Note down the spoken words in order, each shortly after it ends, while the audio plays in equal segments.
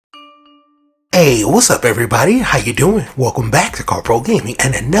Hey, what's up everybody? How you doing? Welcome back to Karpo Gaming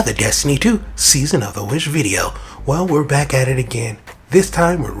and another Destiny 2 Season of the Wish video. Well, we're back at it again. This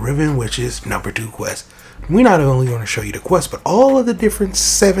time with Riven Wishes number 2 quest. We're not only going to show you the quest, but all of the different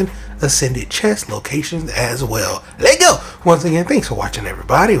 7 Ascendant chest locations as well. Let's go! Once again, thanks for watching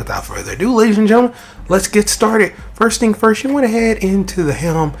everybody. Without further ado, ladies and gentlemen, let's get started. First thing first, you want to head into the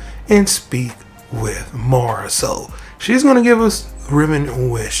helm and speak with Mara. So, she's going to give us Riven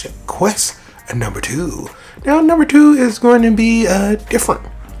Wish quest number 2. Now number 2 is going to be a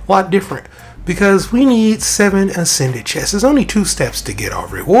lot different because we need 7 Ascendant chests. There's only 2 steps to get our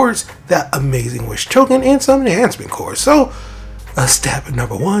rewards, that amazing wish token and some enhancement cores. So step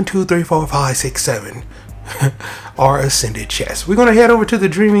number 1, 2, 3, 4, 5, 6, 7 are Ascendant chests. We're going to head over to the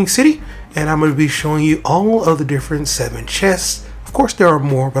Dreaming City and I'm going to be showing you all of the different 7 chests. Of course there are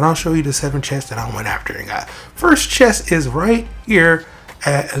more, but I'll show you the 7 chests that I went after and got. First chest is right here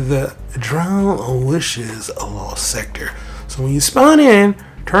at the Riven Wishes lost sector. So when you spawn in,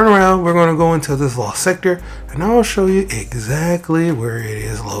 turn around, we're going to go into this lost sector and I'll show you exactly where it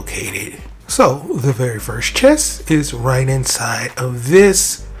is located. So the very first chest is right inside of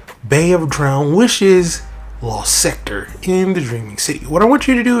this Bay of Riven Wishes lost sector in the Dreaming City. What I want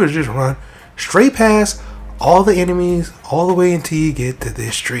you to do is just run straight past all the enemies all the way until you get to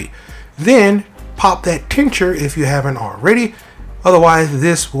this street. Then pop that tincture if you haven't already. Otherwise,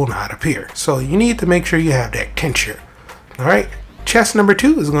 this will not appear. So you need to make sure you have that tincture. All right. Chest number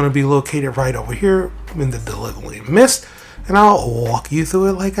 2 is going to be located right over here in the Delivery Mist. And I'll walk you through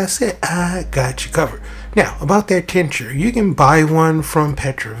it. Like I said, I got you covered. Now, about that tincture, you can buy one from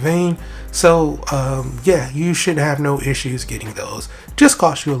Preformed. So, yeah, you should have no issues getting those. Just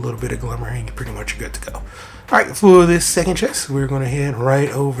cost you a little bit of glimmer and you're pretty much good to go. All right, for this second chest, we're going to head right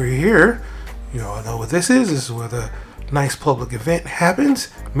over here. You all know what this is. This is where the nice public event happens.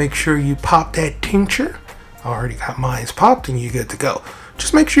 Make sure you pop that tincture. I already got mine popped and you're good to go.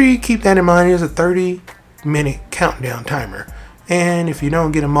 Just make sure you keep that in mind. There's a 30-minute countdown timer. And if you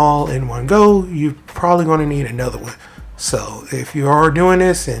don't get them all in one go, you're probably going to need another one. So if you are doing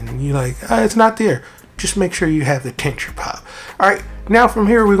this and you're like, it's not there, just make sure you have the tincture pop. Alright, now from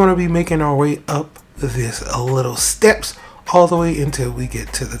here we're going to be making our way up this little steps all the way until we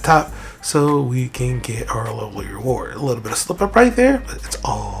get to the top so we can get our lovely reward. A little bit of slip up right there, but it's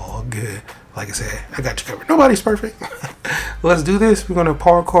all good. Like I said, I got you covered. Nobody's perfect. Let's do this. We're going to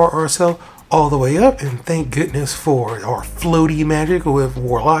parkour ourselves all the way up, and thank goodness for our floaty magic with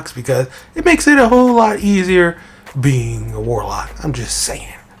warlocks because it makes it a whole lot easier being a warlock. I'm just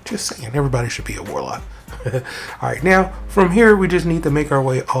saying. Everybody should be a warlock. Alright, now from here we just need to make our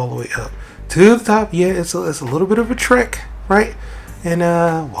way all the way up to the top. Yeah, it's a little bit of a trek, right? And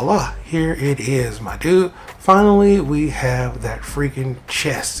voila, here it is, my dude. Finally, we have that freaking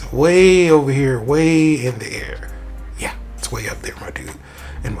chest way over here, way in the air. Yeah, it's way up there, my dude.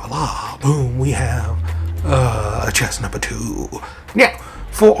 And voila, boom, we have chest number 2. Now,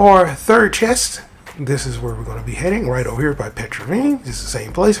 for our third chest, this is where we're going to be heading, right over here by Preformed. This is the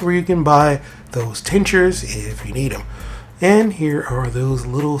same place where you can buy those tinctures if you need them. And here are those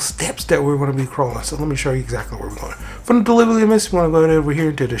little steps that we're going to be crawling. So let me show you exactly where we're going. From the Delivery Mist, we want to go over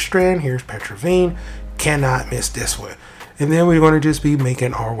here to the Strand. Here's Preformed. Cannot miss this one. And then we're going to just be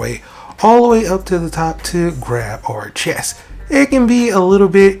making our way all the way up to the top to grab our chest. It can be a little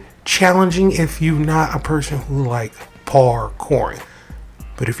bit challenging if you're not a person who like parkouring.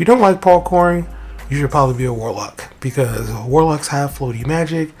 But if you don't like parkouring, you should probably be a warlock because warlocks have floaty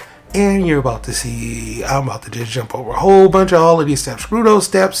magic. And you're about to see, I'm about to just jump over a whole bunch of all of these steps. Screw those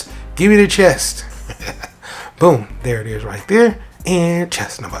steps. Give me the chest. Boom. There it is right there. And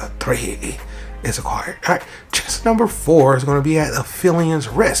chest number 3 is acquired. All right. Chest number 4 is going to be at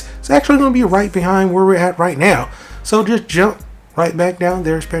Aphelios Rest. It's actually going to be right behind where we're at right now. So just jump right back down.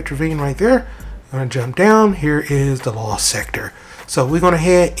 There's Preformed right there. I'm going to jump down. Here is the lost sector. So we're going to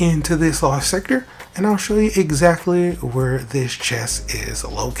head into this lost sector. And I'll show you exactly where this chest is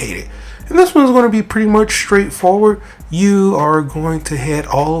located. And this one's going to be pretty much straightforward. You are going to head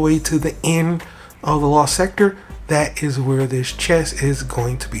all the way to the end of the lost sector. That is where this chest is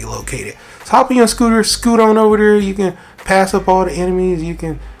going to be located. So hop on your scooter, scoot on over there. You can pass up all the enemies. You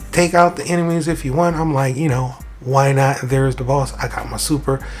can take out the enemies if you want. I'm like, you know, why not? There's the boss. I got my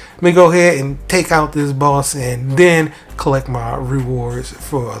super. Let me go ahead and take out this boss and then collect my rewards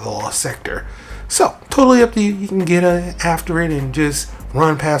for the lost sector. So, totally up to you. You can get after it and just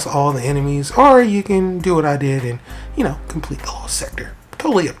run past all the enemies. Or you can do what I did and, you know, complete the lost sector.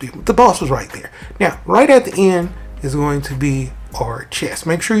 Totally up to you. The boss was right there. Now, right at the end is going to be our chest.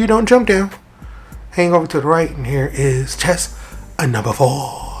 Make sure you don't jump down. Hang over to the right and here is chest number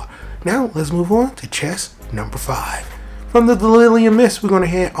 4. Now let's move on to chest number 5. From the Delirium Mist, we're going to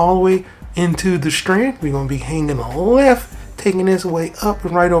head all the way into the Strand. We're going to be hanging left, taking this way up,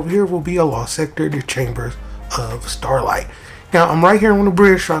 and right over here will be a lost sector, the Chambers of Starlight. Now I'm right here on the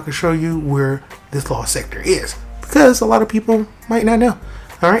bridge so I can show you where this lost sector is, because a lot of people might not know.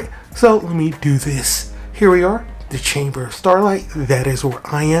 Alright, so let me do this. Here we are, the Chamber of Starlight. That is where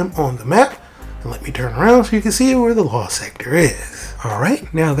I am on the map. And let me turn around so you can see where the lost sector is.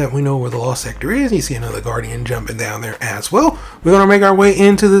 Alright, now that we know where the lost sector is, you see another Guardian jumping down there as well. We're going to make our way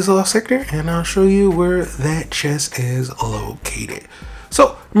into this lost sector, and I'll show you where that chest is located.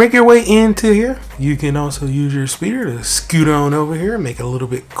 So, make your way into here. You can also use your speeder to scoot on over here and make it a little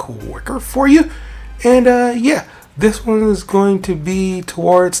bit quicker for you. And yeah, this one is going to be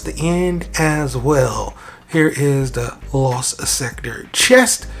towards the end as well. Here is the lost sector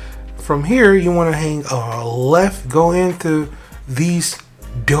chest. From here, you want to hang left, go into these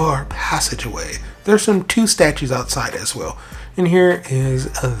door passageway. There's some 2 statues outside as well. And here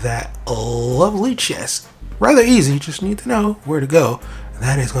is that lovely chest. Rather easy, you just need to know where to go. And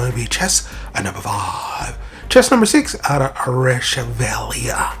that is going to be chest number 5. Chest number 6 out of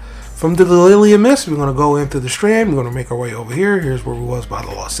Rechevelia. From the Delirium Mist, we're going to go into the Strand. We're going to make our way over here. Here's where we was by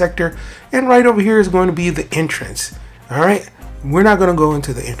the lost sector. And right over here is going to be the entrance. Alright, we're not going to go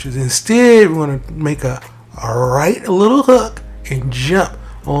into the entrance. Instead, we're going to make a right little hook and jump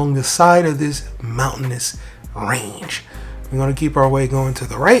along the side of this mountainous range. We're going to keep our way going to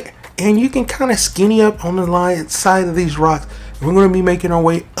the right, and you can kind of skinny up on the side of these rocks. We're going to be making our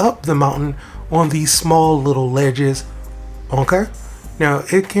way up the mountain on these small little ledges. Okay, now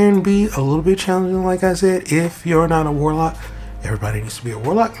it can be a little bit challenging, like I said, if you're not a warlock. Everybody needs to be a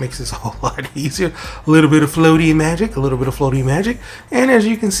warlock. Makes this a whole lot easier. A little bit of floaty magic, and as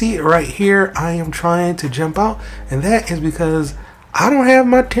you can see right here, I am trying to jump out, and that is because I don't have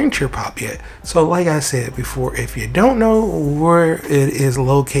my tincture pop yet. So like I said before, if you don't know where it is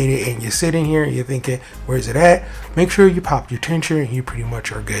located and you're sitting here and you're thinking, where's it at? Make sure you pop your tincture and you pretty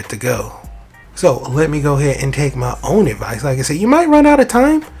much are good to go. So let me go ahead and take my own advice. Like I said, you might run out of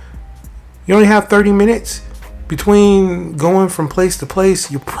time. You only have 30 minutes. Between going from place to place,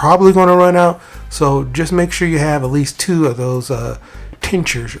 you're probably going to run out. So just make sure you have at least 2 of those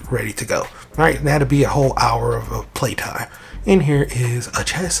tinctures ready to go. All right, that'll be a whole hour of playtime. And here is a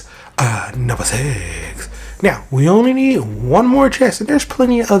chest number 6. Now we only need 1 more chest, and there's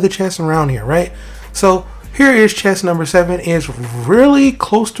plenty of other chests around here, right? So here is chest number 7. It's really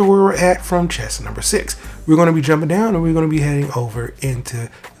close to where we're at from chest number 6. We're going to be jumping down, and we're going to be heading over into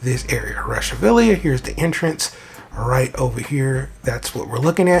this area. Rechevelia, here's the entrance right over here. That's what we're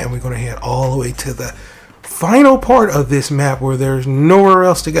looking at, and we're going to head all the way to the final part of this map where there's nowhere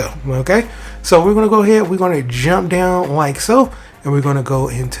else to go. Okay, so we're going to go ahead, we're going to jump down like so, and we're going to go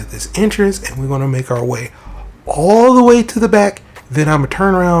into this entrance, and we're going to make our way all the way to the back. Then I'm going to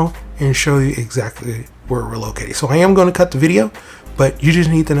turn around and show you exactly where we're located. So I am going to cut the video, but you just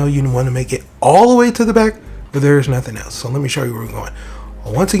need to know you want to make it all the way to the back, but there's nothing else. So let me show you where we're going.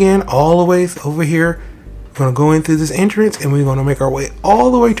 Once again, all the way over here, we're going to go in through this entrance, and we're going to make our way all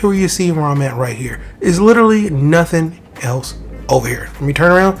the way to where you see where I'm at right here. It's literally nothing else over here. Let me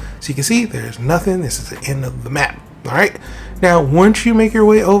turn around so you can see there's nothing. This is the end of the map. All right. Now, once you make your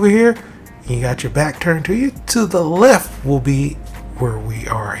way over here, you got your back turned to you. To the left will be where we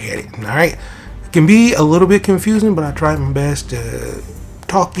are headed. All right. It can be a little bit confusing, but I tried my best to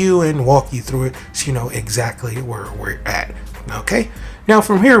talk you and walk you through it so you know exactly where we're at. Okay. Now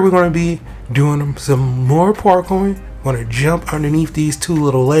from here, we're going to be doing some more parkouring. We're going to jump underneath these 2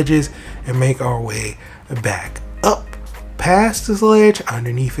 little ledges and make our way back up past this ledge,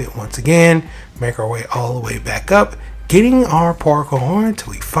 underneath it once again, make our way all the way back up, getting our parkour on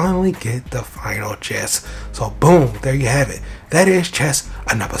until we finally get the final chest. So boom, there you have it. That is chest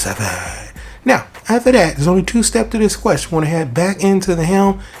number 7. Now, after that, there's only 2 steps to this quest. We want to head back into the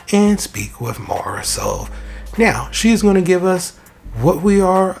helm and speak with Marisol. Now, she's going to give us what we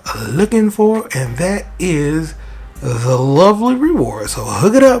are looking for, and that is the lovely reward. So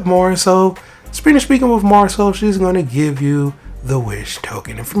hook it up, Marisol. Speaking with Marisol, she's going to give you the wish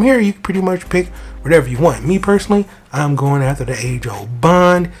token, and from here you can pretty much pick whatever you want. Me personally, I'm going after the age-old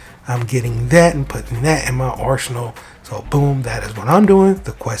bond. I'm getting that and putting that in my arsenal. So boom, that is what I'm doing.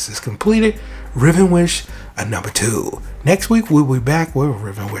 The quest is completed. Riven Wish number 2. Next week we'll be back with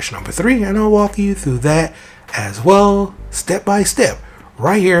Riven Wish number 3, and I'll walk you through that as well, step by step,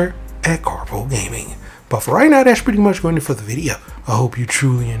 right here at Karpo Gaming. But for right now, that's pretty much going to for the video. I hope you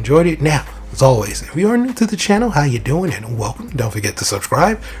truly enjoyed it. Now, As always, if you are new to the channel, how you doing and welcome. Don't forget to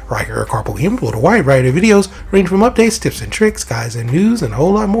subscribe. Right here at Karpo Gaming with a wide variety of videos range from updates, tips and tricks, guides and news, and a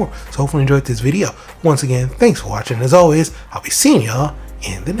whole lot more. So hopefully you enjoyed this video. Once again, thanks for watching. As always, I'll be seeing y'all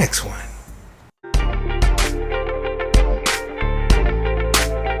in the next one.